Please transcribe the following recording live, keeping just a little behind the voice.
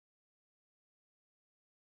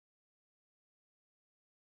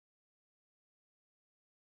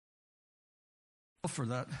For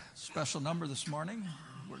that special number this morning.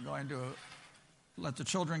 We're going to let the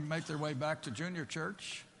children make their way back to junior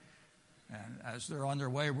church. And as they're on their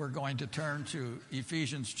way, we're going to turn to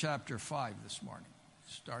Ephesians chapter 5 this morning,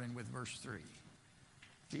 starting with verse 3.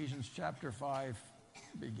 Ephesians chapter 5,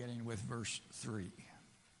 beginning with verse 3.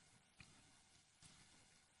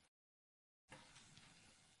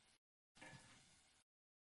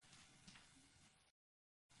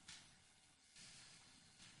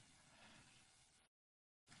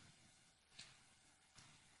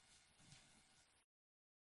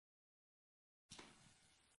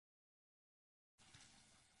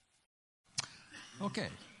 Okay,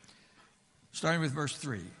 starting with verse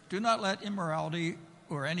 3. Do not let immorality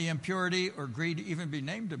or any impurity or greed even be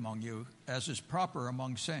named among you, as is proper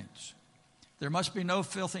among saints. There must be no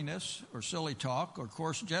filthiness or silly talk or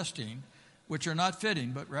coarse jesting, which are not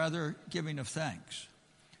fitting, but rather giving of thanks.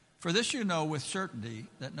 For this you know with certainty,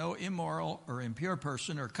 that no immoral or impure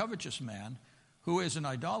person or covetous man who is an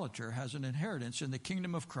idolater has an inheritance in the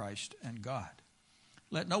kingdom of Christ and God.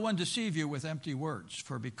 Let no one deceive you with empty words,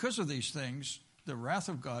 for because of these things the wrath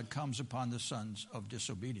of God comes upon the sons of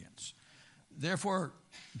disobedience. Therefore,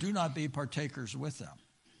 do not be partakers with them.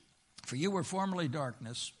 For you were formerly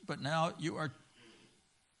darkness, but now you are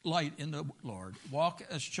light in the Lord. Walk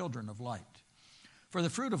as children of light. For the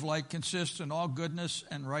fruit of light consists in all goodness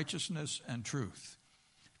and righteousness and truth,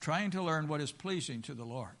 trying to learn what is pleasing to the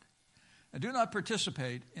Lord. And do not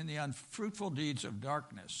participate in the unfruitful deeds of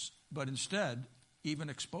darkness, but instead even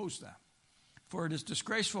expose them. For it is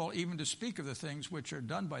disgraceful even to speak of the things which are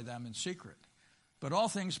done by them in secret. But all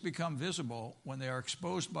things become visible when they are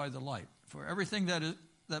exposed by the light. For everything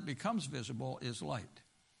that becomes visible is light.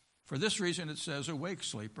 For this reason it says, awake,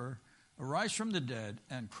 sleeper, arise from the dead,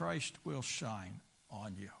 and Christ will shine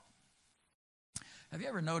on you. Have you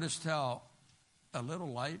ever noticed how a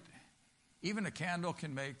little light, even a candle,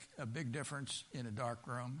 can make a big difference in a dark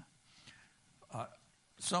room?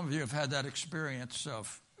 Some of you have had that experience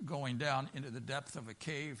of going down into the depth of a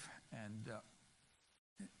cave, and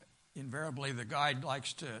invariably the guide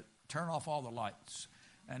likes to turn off all the lights,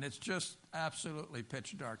 and it's just absolutely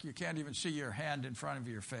pitch dark. You can't even see your hand in front of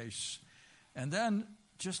your face, and then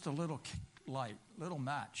just a little light, little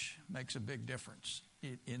match makes a big difference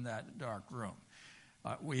in that dark room.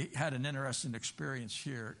 We had an interesting experience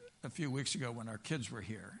here a few weeks ago when our kids were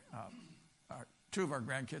here. Two of our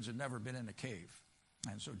grandkids had never been in a cave.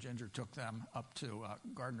 And so Ginger took them up to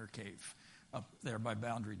Gardner Cave, up there by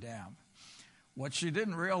Boundary Dam. What she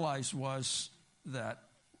didn't realize was that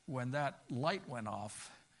when that light went off,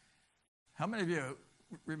 how many of you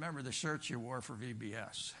remember the shirts you wore for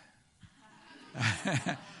VBS?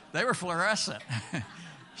 They were fluorescent.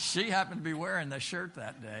 She happened to be wearing the shirt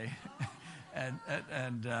that day,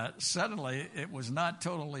 and suddenly it was not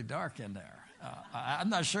totally dark in there. I'm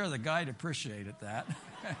not sure the guide appreciated that.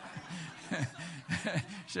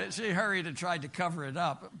 She hurried and tried to cover it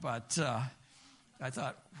up, but I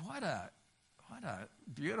thought, what a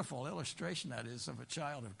beautiful illustration that is of a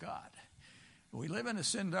child of God. We live in a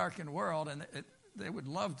sin-darkened world, and they would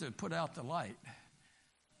love to put out the light,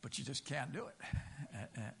 but you just can't do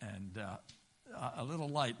it. And a little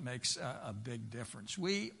light makes a big difference.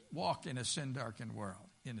 We walk in a sin-darkened world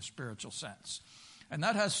in a spiritual sense. And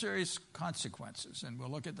that has serious consequences, and we'll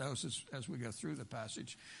look at those as we go through the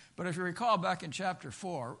passage. But if you recall back in chapter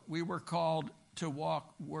 4, we were called to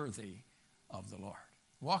walk worthy of the Lord.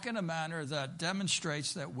 Walk in a manner that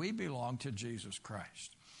demonstrates that we belong to Jesus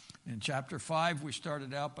Christ. In chapter 5, we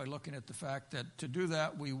started out by looking at the fact that to do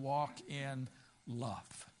that, we walk in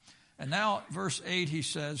love. And now, verse 8, he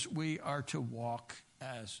says, we are to walk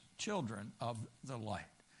as children of the light.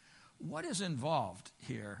 What is involved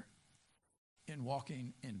here in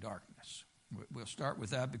walking in darkness? We'll start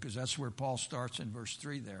with that because that's where Paul starts in verse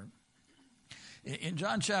 3 there. In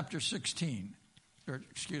John chapter 3,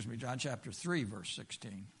 verse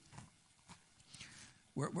 16,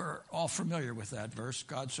 we're all familiar with that verse.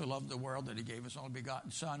 God so loved the world that he gave his only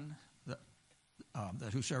begotten Son,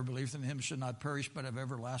 that whosoever believes in him should not perish but have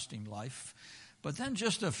everlasting life. But then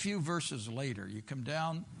just a few verses later, you come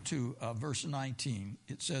down to verse 19.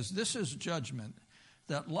 It says, this is judgment,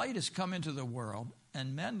 that light has come into the world,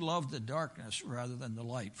 and men loved the darkness rather than the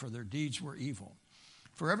light, for their deeds were evil.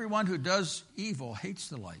 For everyone who does evil hates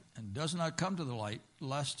the light, and does not come to the light,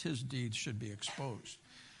 lest his deeds should be exposed.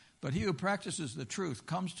 But he who practices the truth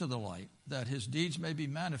comes to the light, that his deeds may be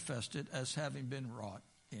manifested as having been wrought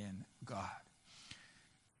in God.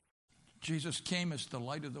 Jesus came as the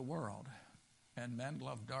light of the world, and men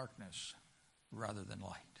loved darkness rather than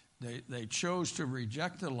light. They chose to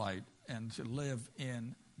reject the light and to live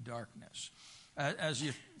in darkness. As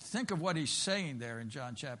you think of what he's saying there in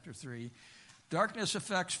John chapter 3, darkness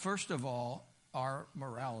affects, first of all, our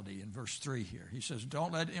morality in verse 3 here. He says,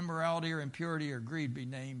 don't let immorality or impurity or greed be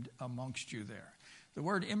named amongst you there. The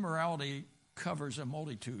word immorality covers a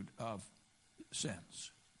multitude of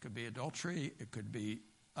sins. It could be adultery, it could be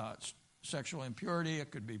sexual impurity, it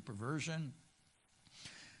could be perversion.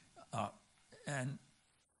 And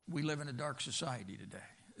we live in a dark society today.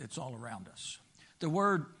 It's all around us. The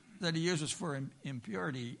word that he uses for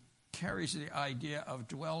impurity carries the idea of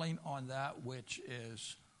dwelling on that which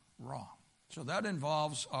is wrong. So that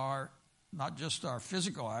involves not just our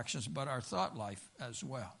physical actions, but our thought life as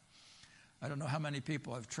well. I don't know how many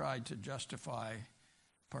people have tried to justify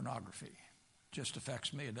pornography. It just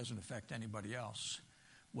affects me. It doesn't affect anybody else.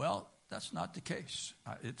 Well, that's not the case.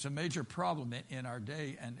 It's a major problem in our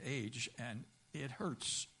day and age, and it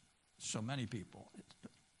hurts so many people.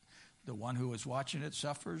 The one who is watching it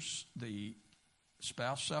suffers. The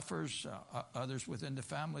spouse suffers. Others within the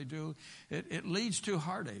family do. It leads to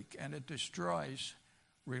heartache, and it destroys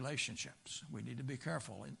relationships. We need to be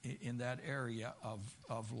careful in that area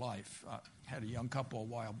of life. Had a young couple a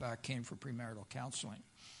while back came for premarital counseling.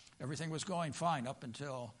 Everything was going fine up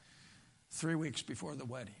until 3 weeks before the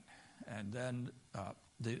wedding. And then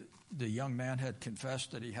the young man had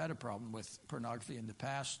confessed that he had a problem with pornography in the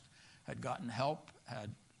past, had gotten help,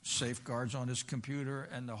 had safeguards on his computer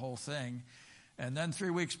and the whole thing. And then 3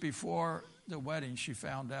 weeks before the wedding, she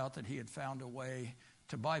found out that he had found a way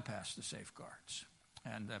to bypass the safeguards.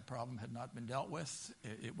 And that problem had not been dealt with.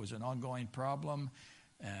 It was an ongoing problem.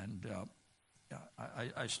 And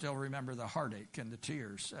I still remember the heartache and the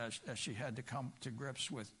tears as she had to come to grips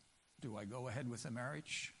with, do I go ahead with the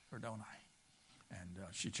marriage or don't I? And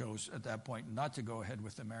she chose at that point not to go ahead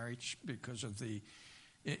with the marriage because of the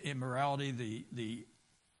immorality, the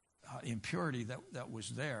impurity that was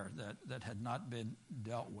there that had not been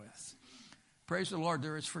dealt with. Praise the Lord,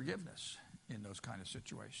 there is forgiveness in those kind of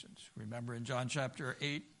situations. Remember in John chapter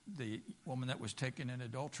 8, the woman that was taken in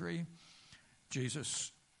adultery,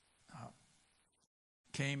 Jesus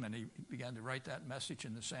came and he began to write that message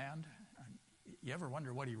in the sand. You ever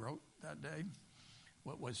wonder what he wrote that day?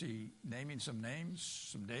 What was he naming? Some names,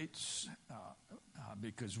 some dates?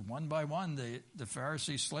 Because one by one, the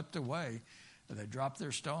Pharisees slipped away. They dropped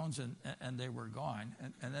their stones and they were gone.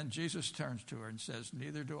 And then Jesus turns to her and says,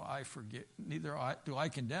 neither do I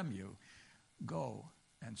condemn you. Go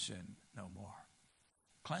and sin no more.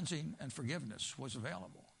 Cleansing and forgiveness was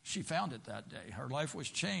available. She found it that day. Her life was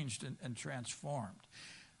changed and transformed.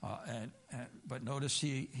 But notice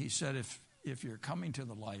he said, if you're coming to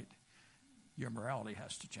the light, your morality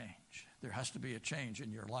has to change. There has to be a change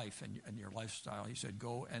in your life and your lifestyle. He said,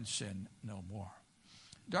 go and sin no more.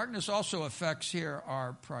 Darkness also affects here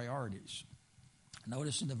our priorities.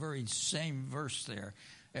 Notice in the very same verse there,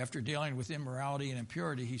 after dealing with immorality and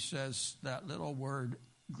impurity, he says that little word,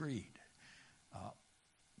 greed.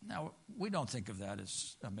 Now, we don't think of that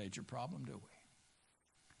as a major problem, do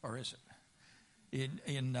we? Or is it?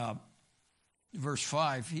 In verse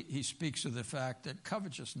 5, he speaks of the fact that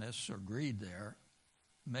covetousness or greed there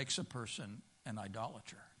makes a person an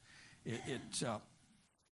idolater.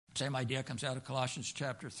 Same idea comes out of Colossians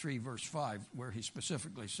chapter 3, verse 5, where he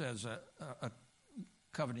specifically says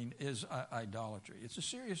coveting is idolatry. It's a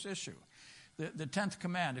serious issue. The 10th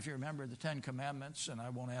command, if you remember the 10 commandments, and I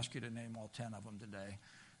won't ask you to name all 10 of them today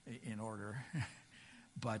in order,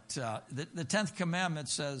 but the 10th commandment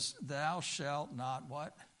says, thou shalt not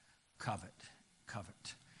what? Covet.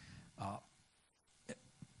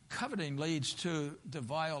 Coveting leads to the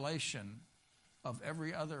violation of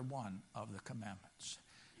every other one of the commandments.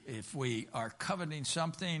 If we are coveting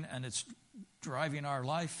something and it's driving our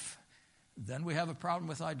life, then we have a problem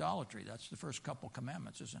with idolatry. That's the first couple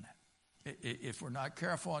commandments, isn't it? If we're not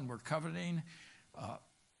careful and we're coveting,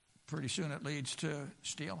 pretty soon it leads to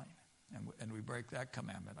stealing, and we break that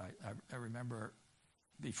commandment. I remember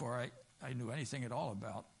before I knew anything at all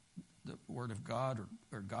about the Word of God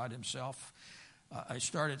or God himself, I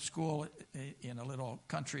started school in a little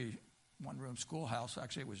country one-room schoolhouse.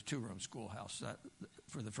 Actually, it was a two-room schoolhouse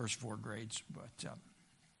for the first 4 grades. But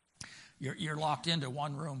you're locked into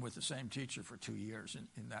one room with the same teacher for 2 years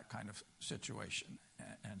in that kind of situation.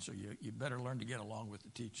 And so you better learn to get along with the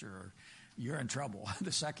teacher or you're in trouble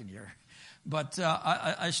the second year. But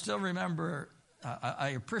I still remember, I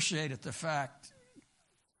appreciated the fact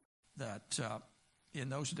that in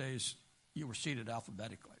those days you were seated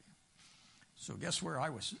alphabetically. So guess where I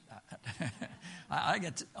was at?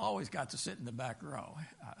 I always got to sit in the back row.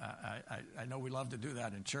 I know we love to do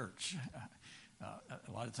that in church.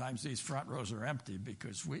 A lot of times these front rows are empty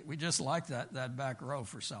because we just like that back row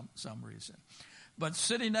for some reason. But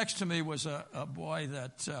sitting next to me was a boy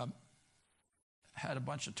that had a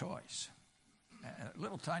bunch of toys,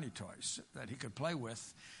 little tiny toys that he could play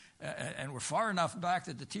with, and were far enough back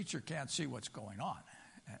that the teacher can't see what's going on.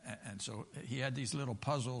 And so he had these little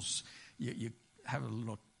puzzles. You have a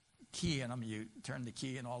little key in them. You turn the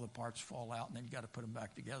key and all the parts fall out, and then you got to put them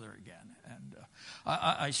back together again. And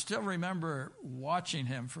I still remember watching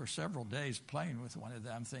him for several days playing with one of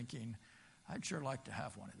them, thinking, I'd sure like to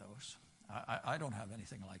have one of those. I don't have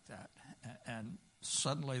anything like that. And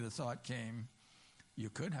suddenly the thought came, you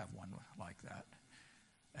could have one like that.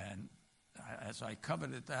 And as I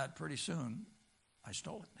coveted that, pretty soon I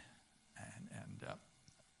stole it. And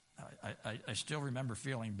I still remember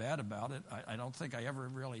feeling bad about it. I don't think I ever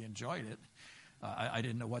really enjoyed it. I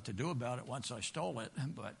didn't know what to do about it once I stole it,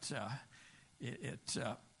 but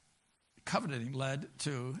coveting led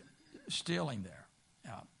to stealing there.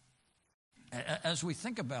 As we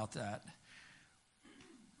think about that,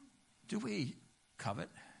 do we covet?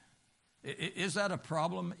 Is that a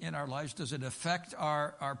problem in our lives? Does it affect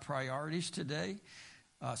our priorities today?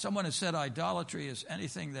 Someone has said idolatry is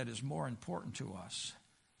anything that is more important to us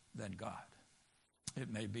than God.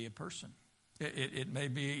 It may be a person. It may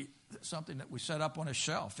be something that we set up on a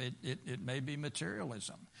shelf. It may be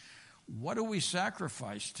materialism. What do we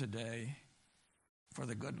sacrifice today for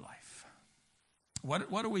the good life?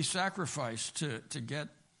 What do we sacrifice to get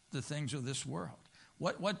the things of this world?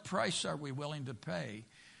 What price are we willing to pay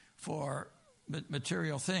for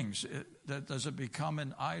material things? Does it become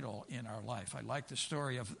an idol in our life? I like the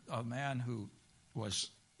story of a man who was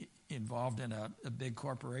involved in a big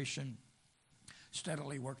corporation,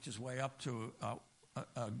 steadily worked his way up to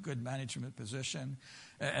a good management position.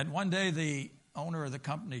 And one day the owner of the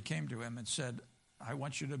company came to him and said, I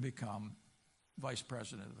want you to become vice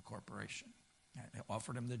president of the corporation. And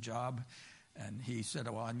offered him the job, and he said,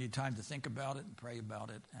 well, I need time to think about it and pray about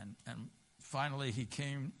it. And finally he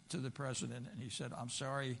came to the president and he said, I'm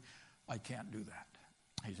sorry, I can't do that.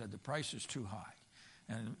 He said, the price is too high.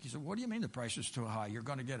 And he said, what do you mean the price is too high? You're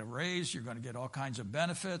going to get a raise, you're going to get all kinds of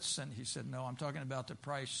benefits. And he said, no, I'm talking about the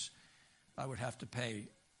price I would have to pay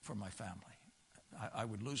for my family. I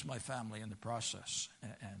would lose my family in the process.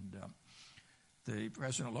 And the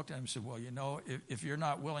president looked at him and said, well, you know, if you're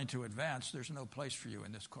not willing to advance, there's no place for you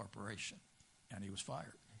in this corporation. And he was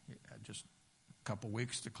fired. He had just a couple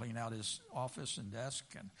weeks to clean out his office and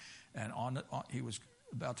desk. And he was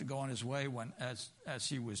about to go on his way when, as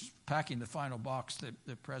he was packing the final box,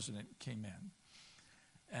 the president came in.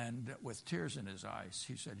 And with tears in his eyes,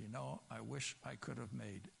 he said, you know, I wish I could have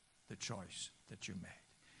made the choice that you made.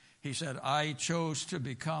 He said, I chose to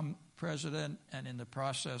become president, and in the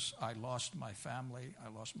process, I lost my family, I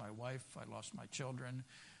lost my wife, I lost my children.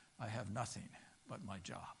 I have nothing but my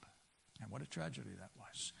job. And what a tragedy that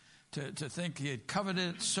was. To think he had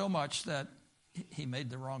coveted it so much that he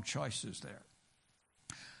made the wrong choices there.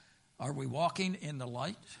 Are we walking in the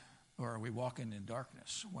light, or are we walking in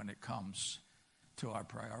darkness when it comes to our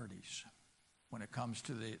priorities, when it comes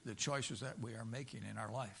to the choices that we are making in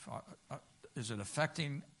our life?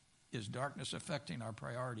 Is darkness affecting our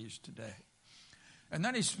priorities today? And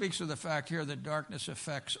then he speaks of the fact here that darkness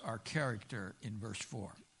affects our character in verse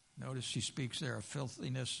 4. Notice he speaks there of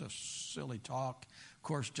filthiness, of silly talk,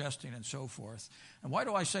 coarse jesting, and so forth. And why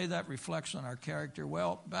do I say that reflects on our character?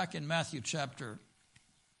 Well, back in Matthew chapter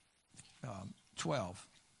 12,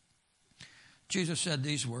 Jesus said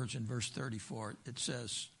these words in verse 34. It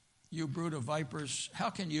says, you brood of vipers,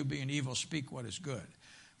 how can you, being evil, speak what is good?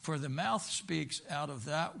 For the mouth speaks out of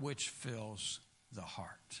that which fills the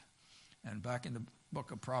heart. And back in the book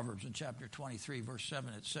of Proverbs in chapter 23, verse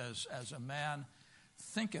 7, it says, as a man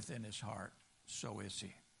thinketh in his heart, so is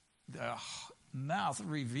he. The mouth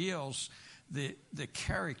reveals the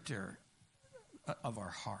character of our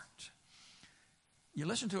heart. You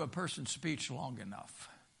listen to a person's speech long enough,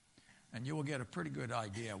 and you will get a pretty good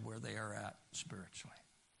idea where they are at spiritually.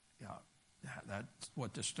 Yeah. That's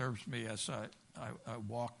what disturbs me as I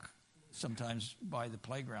walk sometimes by the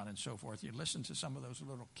playground and so forth. You listen to some of those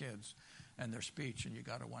little kids and their speech, and you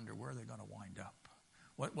got to wonder where they're going to wind up.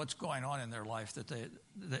 What's going on in their life that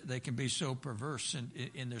they can be so perverse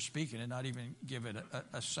in their speaking and not even give it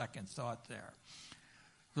a second thought there.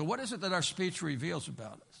 So what is it that our speech reveals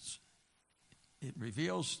about us? It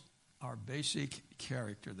reveals our basic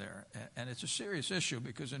character there. And it's a serious issue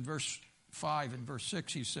because in verse 5 and verse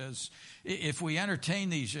 6, he says, if we entertain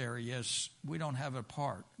these areas, we don't have a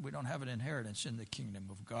part. We don't have an inheritance in the kingdom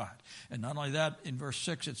of God. And not only that, in verse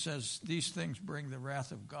 6, it says, these things bring the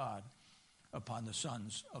wrath of God upon the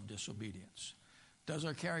sons of disobedience. Does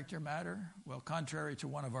our character matter? Well, contrary to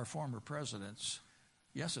one of our former presidents,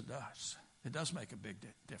 yes, it does. It does make a big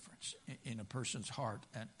difference in a person's heart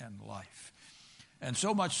and life. And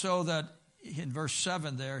so much so that in verse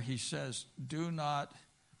 7 there, he says, do not,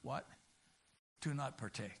 what? Do not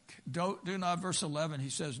partake. Do not, verse 11, he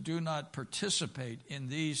says, do not participate in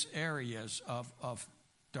these areas of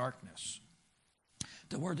darkness.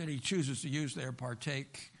 The word that he chooses to use there,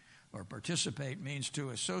 partake or participate, means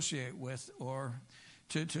to associate with or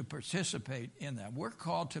to participate in them. We're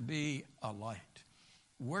called to be a light.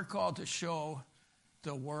 We're called to show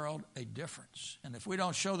the world a difference. And if we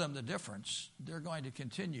don't show them the difference, they're going to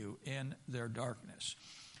continue in their darkness.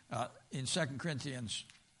 In 2 Corinthians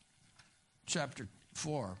chapter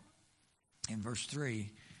 4, in verse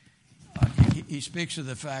 3, he speaks of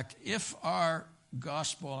the fact, if our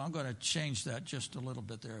gospel, I'm going to change that just a little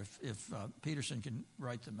bit there. If Peterson can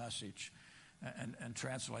write the message and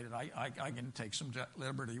translate it, I can take some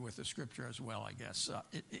liberty with the scripture as well, I guess.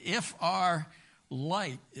 If our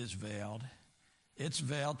light is veiled, it's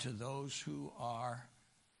veiled to those who are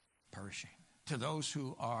perishing, to those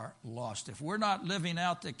who are lost. If we're not living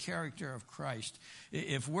out the character of Christ,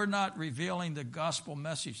 if we're not revealing the gospel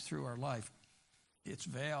message through our life, it's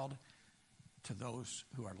veiled to those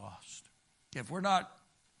who are lost. If we're not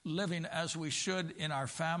living as we should in our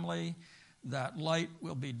family, that light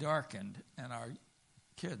will be darkened, and our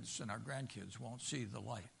kids and our grandkids won't see the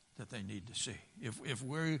light that they need to see. If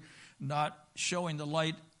we're not showing the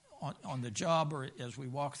light on the job or as we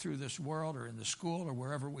walk through this world or in the school or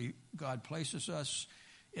wherever God places us,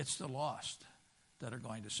 it's the lost that are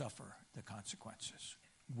going to suffer the consequences.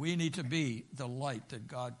 We need to be the light that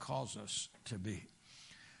God calls us to be.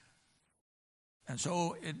 And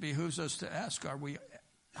so it behooves us to ask, are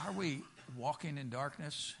we walking in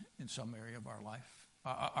darkness in some area of our life?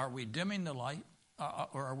 Are we dimming the light?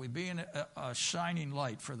 Or are we being a shining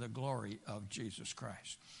light for the glory of Jesus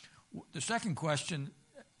Christ? The second question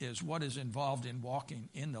is, what is involved in walking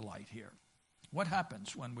in the light here? What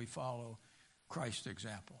happens when we follow Christ's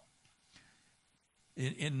example?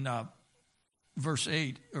 In verse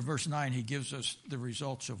 8 or verse 9, he gives us the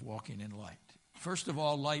results of walking in light. First of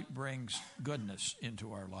all, light brings goodness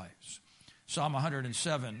into our lives. Psalm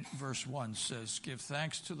 107, verse 1 says, give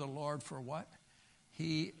thanks to the Lord for what?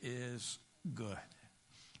 He is good.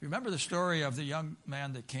 Remember the story of the young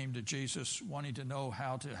man that came to Jesus wanting to know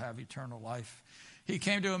how to have eternal life? He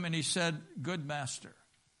came to him and he said, good master.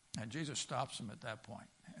 And Jesus stops him at that point.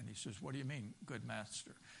 And he says, what do you mean, good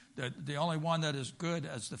master? The only one that is good,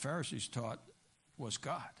 as the Pharisees taught, was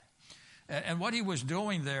God. And what he was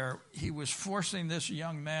doing there, he was forcing this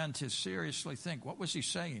young man to seriously think. What was he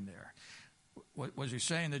saying there? Was he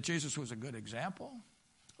saying that Jesus was a good example?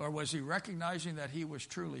 Or was he recognizing that he was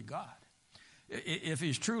truly God? If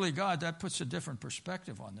he's truly God, that puts a different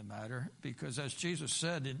perspective on the matter, because as Jesus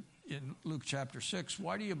said in Luke chapter 6,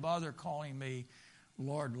 why do you bother calling me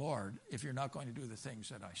Lord, Lord, if you're not going to do the things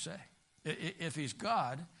that I say? If he's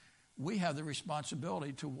God, we have the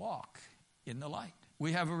responsibility to walk in the light.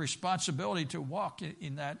 We have a responsibility to walk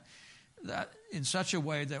in that in such a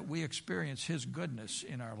way that we experience his goodness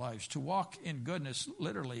in our lives. To walk in goodness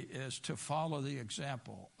literally is to follow the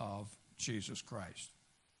example of Jesus Christ.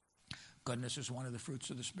 Goodness is one of the fruits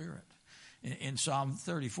of the Spirit. In Psalm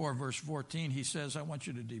 34, verse 14, he says, I want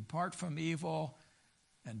you to depart from evil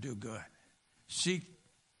and do good. Seek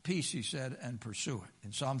peace, he said, and pursue it.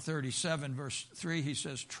 In Psalm 37, verse 3, he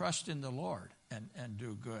says, trust in the Lord and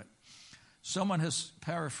do good. Someone has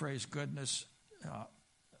paraphrased goodness,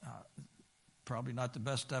 probably not the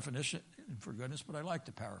best definition for goodness, but I like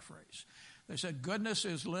to paraphrase. They said goodness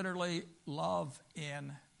is literally love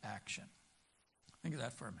in action. Think of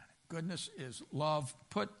that for a minute. Goodness is love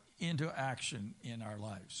put into action in our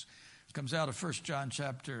lives. It comes out of 1 John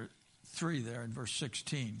chapter 3 there in verse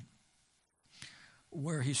 16,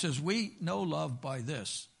 where he says, we know love by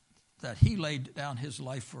this, that he laid down his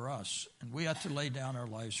life for us, and we ought to lay down our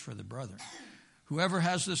lives for the brethren. Whoever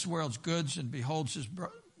has this world's goods and beholds his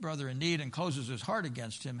brother in need and closes his heart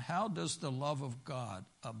against him, how does the love of God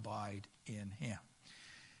abide in him?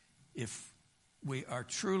 If we are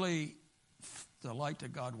truly the light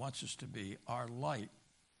that God wants us to be, our light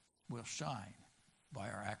will shine by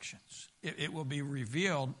our actions. It will be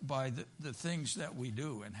revealed by the things that we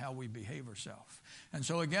do and how we behave ourselves. And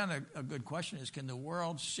so again, a good question is, can the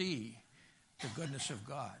world see the goodness of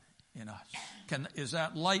God in us? Is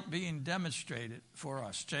that light being demonstrated for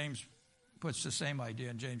us? James puts the same idea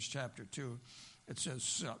in James chapter 2. It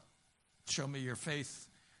says, show me your faith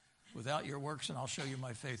without your works, and I'll show you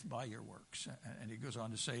my faith by your works. And he goes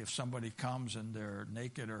on to say, if somebody comes and they're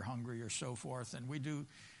naked or hungry or so forth, and we do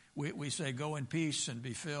we say go in peace and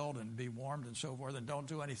be filled and be warmed and so forth, and don't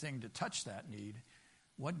do anything to touch that need.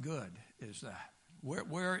 What good is that?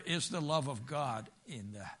 Where is the love of God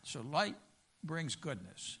in that? So light brings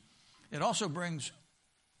goodness. It also brings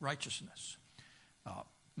righteousness.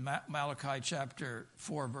 Malachi chapter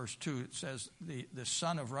 4, verse 2, it says the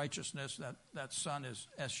Son of Righteousness, that Son is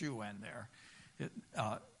S-U-N there,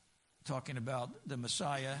 talking about the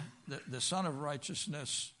Messiah. The Son of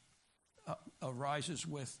Righteousness arises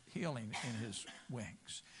with healing in his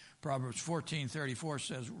wings. Proverbs 14:34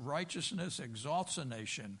 says, righteousness exalts a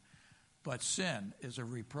nation, but sin is a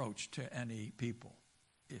reproach to any people.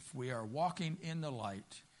 If we are walking in the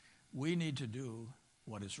light, we need to do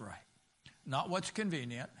what is right. Not what's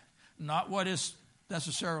convenient, not what is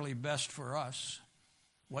necessarily best for us,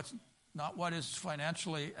 not what is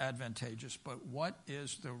financially advantageous, but what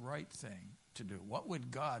is the right thing to do. What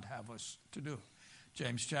would God have us to do?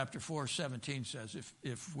 James chapter 4:17 says,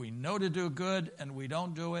 if we know to do good and we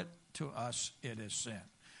don't do it, to us it is sin.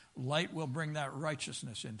 Light will bring that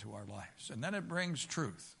righteousness into our lives. And then it brings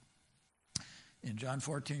truth. In John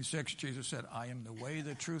 14:6, Jesus said, I am the way,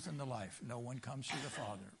 the truth, and the life. No one comes to the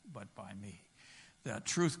Father but by me. That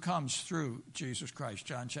truth comes through Jesus Christ.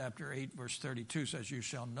 John chapter 8, verse 32 says, you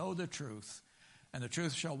shall know the truth, and the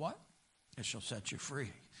truth shall what? It shall set you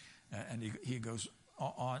free. And he goes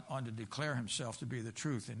on to declare himself to be the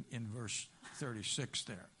truth in verse 36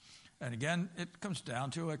 there. And again, it comes down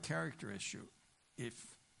to a character issue. If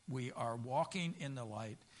we are walking in the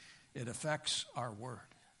light, it affects our word,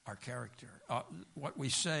 our character, what we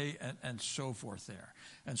say, and so forth there.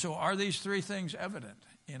 And so are these three things evident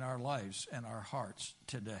in our lives and our hearts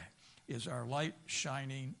today? Is our light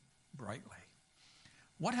shining brightly?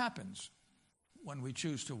 What happens when we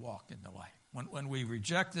choose to walk in the light? When we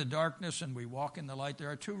reject the darkness and we walk in the light, there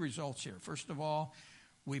are two results here. First of all,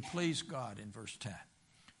 we please God in verse 10.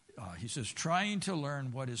 He says, trying to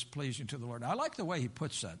learn what is pleasing to the Lord. Now, I like the way he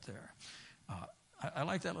puts that there. I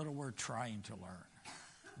like that little word, trying to learn.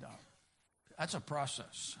 That's a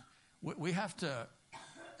process. We have to,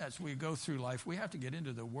 as we go through life, we have to get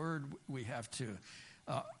into the Word. We have to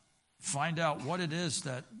find out what it is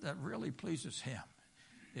that really pleases him.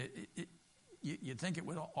 You'd think it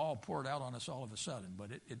would all poured out on us all of a sudden,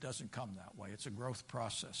 but it doesn't come that way. It's a growth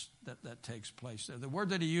process that takes place there. The word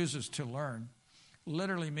that he uses, to learn,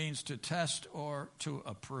 literally means to test or to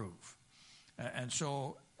approve. And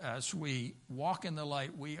so as we walk in the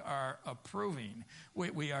light, we are approving.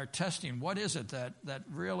 We are testing. What is it that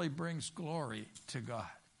really brings glory to God?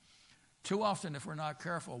 Too often, if we're not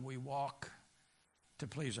careful, we walk to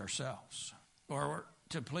please ourselves or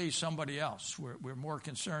to please somebody else. We're more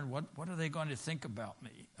concerned, what are they going to think about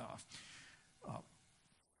me?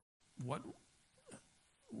 What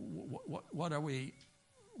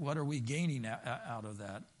are we gaining out of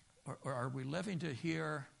that? Or are we living to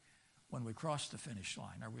hear, when we cross the finish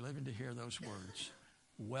line, are we living to hear those words,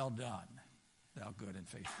 well done, thou good and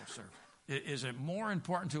faithful servant? Is it more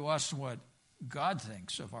important to us what God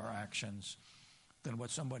thinks of our actions than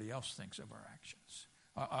what somebody else thinks of our actions?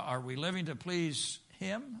 Are we living to please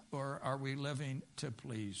him, or are we living to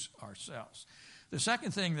please ourselves? The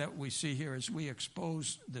second thing that we see here is we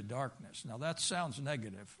expose the darkness. Now, that sounds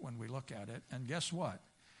negative when we look at it, and guess what?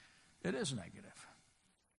 It is negative.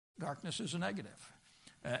 Darkness is a negative.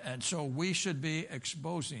 And so we should be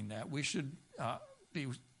exposing that. We should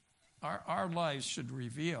our lives should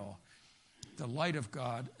reveal the light of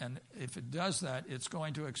God, and if it does that, it's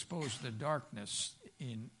going to expose the darkness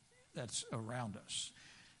that's around us.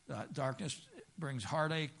 Darkness brings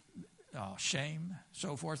heartache, shame,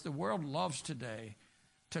 so forth. The world loves today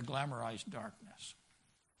to glamorize darkness.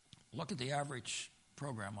 Look at the average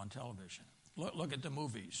program on television. Look at the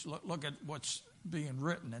movies. Look at what's being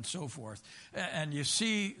written and so forth. And you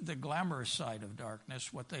see the glamorous side of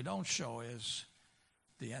darkness. What they don't show is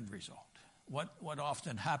the end result. What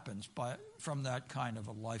often happens from that kind of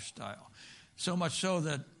a lifestyle. So much so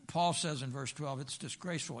that Paul says in verse 12, it's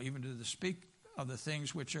disgraceful even to speak of the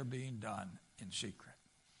things which are being done in secret.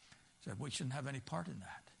 So we shouldn't have any part in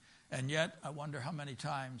that. And yet, I wonder how many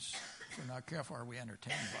times, if we're not careful, are we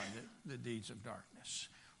entertained by the deeds of darkness,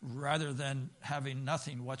 rather than having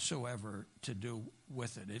nothing whatsoever to do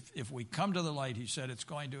with it. If we come to the light, he said, it's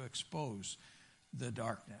going to expose the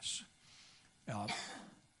darkness.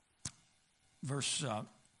 Verse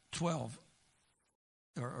 12,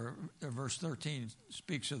 or verse 13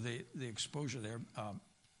 speaks of the exposure there.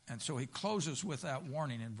 And so he closes with that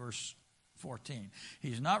warning in verse 14.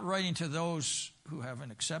 He's not writing to those who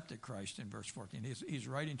haven't accepted Christ in verse 14. He's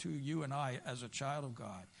writing to you and I as a child of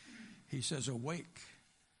God. He says, awake,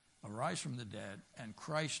 arise from the dead, and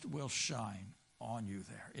Christ will shine on you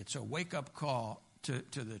there. It's a wake-up call to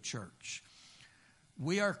the church.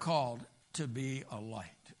 We are called to be a light.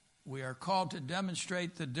 We are called to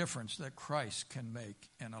demonstrate the difference that Christ can make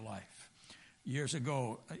in a life. Years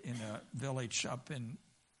ago, in a village up in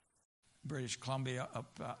British Columbia,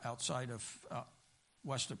 up outside of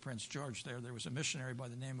west of Prince George there was a missionary by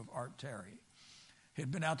the name of Art Terry.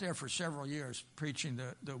 He'd been out there for several years preaching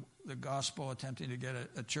the gospel, attempting to get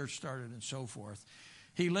a church started and so forth.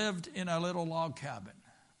 He lived in a little log cabin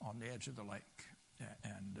on the edge of the lake.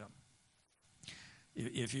 And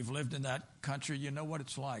if you've lived in that country, you know what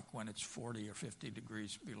it's like when it's 40 or 50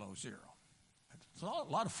 degrees below zero. It's a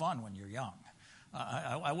lot of fun when you're young.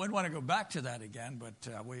 I wouldn't want to go back to that again,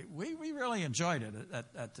 but we really enjoyed it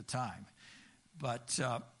at the time. But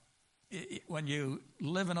when you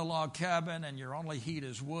live in a log cabin and your only heat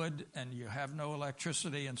is wood and you have no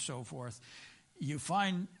electricity and so forth, you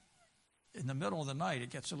find in the middle of the night it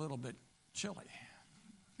gets a little bit chilly.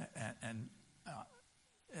 And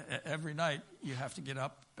every night you have to get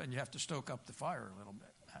up and you have to stoke up the fire a little bit,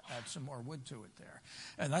 add some more wood to it there.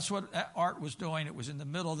 And that's what Art was doing. It was in the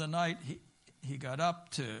middle of the night. He got up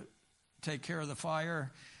to take care of the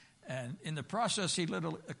fire, and in the process he lit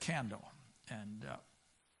a candle. And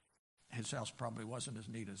his house probably wasn't as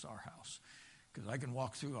neat as our house, because I can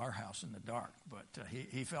walk through our house in the dark, but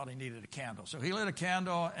he felt he needed a candle. So he lit a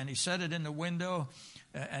candle, and he set it in the window,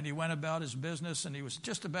 and he went about his business, and he was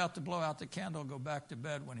just about to blow out the candle and go back to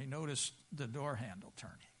bed when he noticed the door handle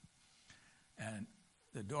turning. And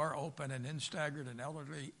the door opened, and in staggered an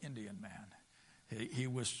elderly Indian man.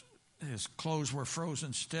 His clothes were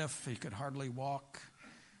frozen stiff. He could hardly walk.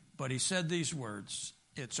 But he said these words,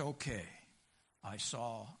 "It's okay. I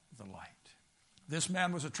saw the light." This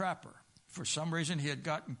man was a trapper. For some reason, he had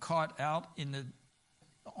gotten caught out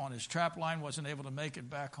on his trap line, wasn't able to make it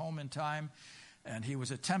back home in time, and he was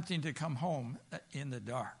attempting to come home in the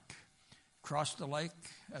dark. Crossed the lake.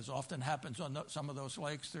 As often happens on some of those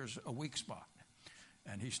lakes, there's a weak spot.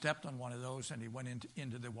 And he stepped on one of those, and he went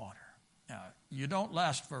into the water. You don't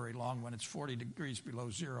last very long when it's 40 degrees below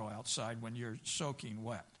zero outside when you're soaking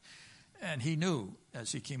wet. And he knew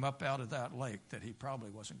as he came up out of that lake that he probably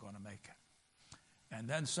wasn't going to make it. And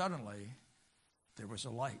then suddenly there was a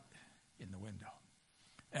light in the window.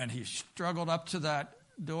 And he struggled up to that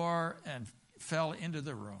door and fell into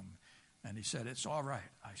the room. And he said, "It's all right.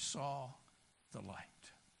 I saw the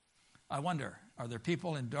light." I wonder, are there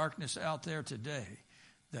people in darkness out there today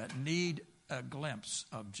that need a glimpse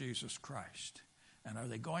of Jesus Christ? And are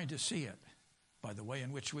they going to see it by the way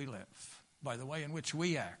in which we live, by the way in which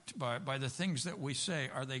we act, by the things that we say?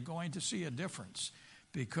 Are they going to see a difference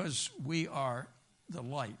because we are the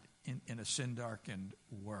light in a sin-darkened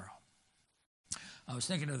world? I was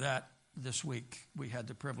thinking of that this week. We had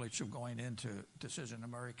the privilege of going into Decision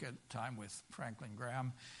America time with Franklin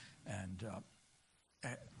Graham, and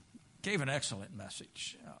gave an excellent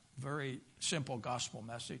message, very simple gospel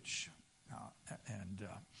message, and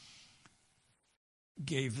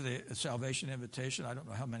gave the salvation invitation. I don't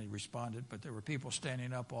know how many responded, but there were people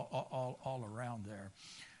standing up all around there.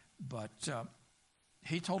 But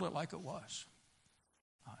he told it like it was.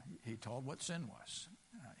 He told what sin was.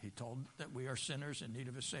 He told that we are sinners in need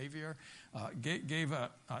of a Savior. Gave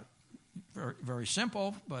a very, very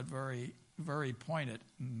simple but very, very pointed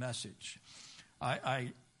message.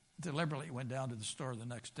 I deliberately went down to the store the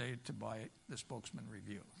next day to buy the Spokesman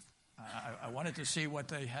Review. I wanted to see what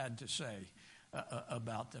they had to say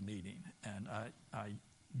about the meeting, and I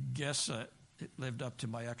guess it lived up to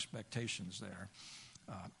my expectations there.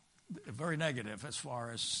 Very negative as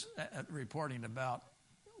far as reporting about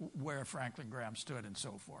where Franklin Graham stood and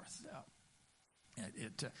so forth.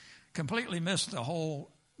 It completely missed the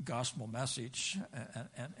whole gospel message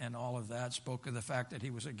and all of that. Spoke of the fact that he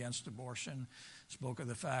was against abortion, spoke of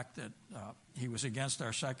the fact that he was against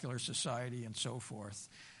our secular society and so forth.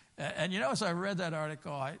 And as I read that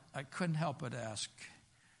article, I couldn't help but ask,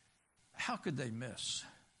 how could they miss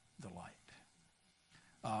the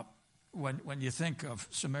light? When you think of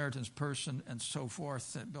Samaritan's Purse and so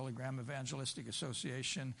forth, at Billy Graham Evangelistic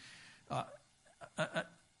Association,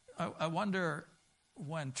 I wonder,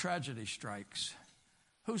 when tragedy strikes,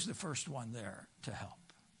 who's the first one there to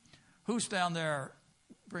help? Who's down there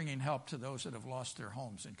bringing help to those that have lost their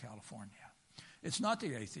homes in California? It's not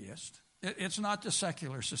the atheist. It's not the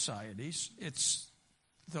secular societies. It's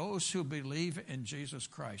those who believe in Jesus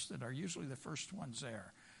Christ that are usually the first ones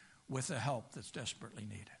there with the help that's desperately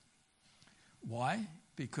needed. Why?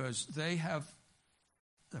 Because they have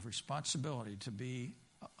the responsibility to be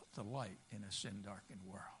the light in a sin-darkened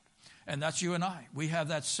world. And that's you and I. We have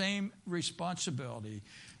that same responsibility.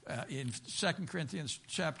 In 2 Corinthians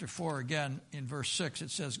chapter 4, again, in verse 6,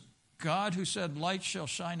 it says, God who said, light shall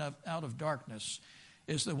shine out of darkness,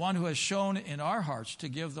 is the one who has shown in our hearts to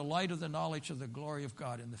give the light of the knowledge of the glory of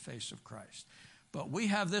God in the face of Christ. But we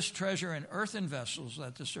have this treasure in earthen vessels,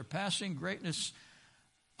 that the surpassing greatness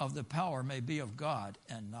of the power may be of God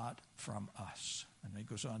and not from us. And he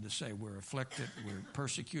goes on to say, we're afflicted, we're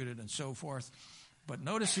persecuted, and so forth. But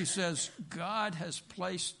notice he says, God has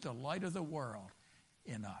placed the light of the world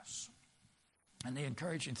in us. And the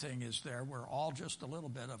encouraging thing is there, we're all just a little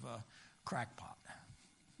bit of a crackpot.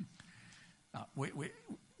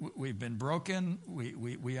 We've been broken.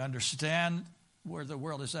 We understand where the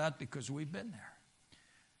world is at because we've been there.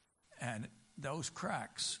 And those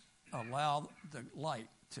cracks allow the light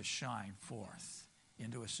to shine forth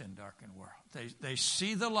into a sin-darkened world. They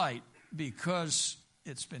see the light because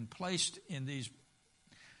it's been placed in these.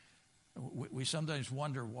 We sometimes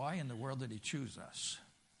wonder, why in the world did he choose us?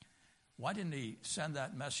 Why didn't he send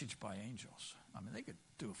that message by angels? I mean, they could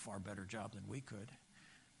do a far better job than we could.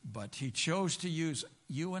 But he chose to use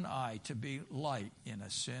you and I to be light in a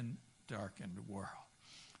sin-darkened world.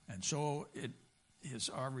 And so it is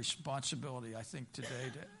our responsibility, I think,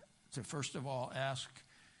 today to first of all ask,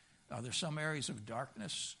 are there some areas of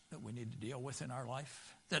darkness that we need to deal with in our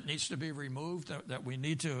life, that needs to be removed, that we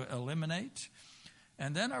need to eliminate?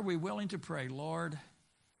 And then are we willing to pray, Lord,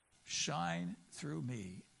 shine through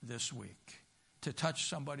me this week to touch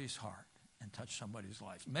somebody's heart and touch somebody's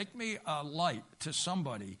life. Make me a light to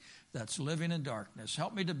somebody that's living in darkness.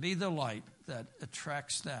 Help me to be the light that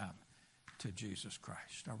attracts them to Jesus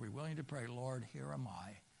Christ. Are we willing to pray, Lord, here am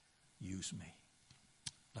I, use me?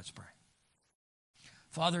 Let's pray.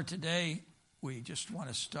 Father, today we just want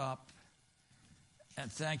to stop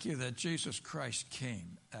and thank you that Jesus Christ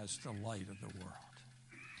came as the light of the world.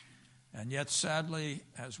 And yet, sadly,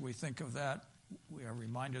 as we think of that, we are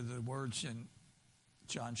reminded of the words in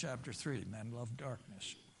John chapter 3, men love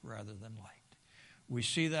darkness rather than light. We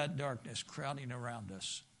see that darkness crowding around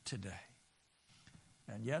us today.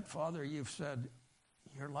 And yet, Father, you've said,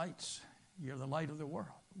 you're lights. You're the light of the world.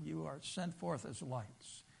 You are sent forth as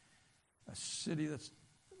lights. A city that's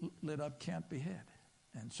lit up can't be hid.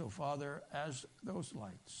 And so, Father, as those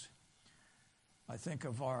lights, I think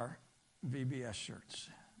of our VBS shirts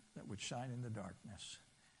that would shine in the darkness.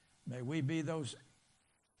 May we be those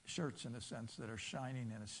shirts, in a sense, that are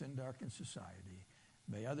shining in a sin-darkened society.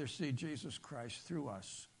 May others see Jesus Christ through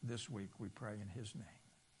us this week, we pray in his name.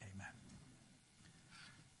 Amen.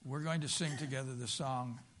 We're going to sing together the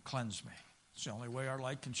song, Cleanse Me. It's the only way our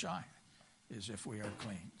light can shine, is if we are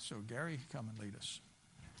clean. So, Gary, come and lead us.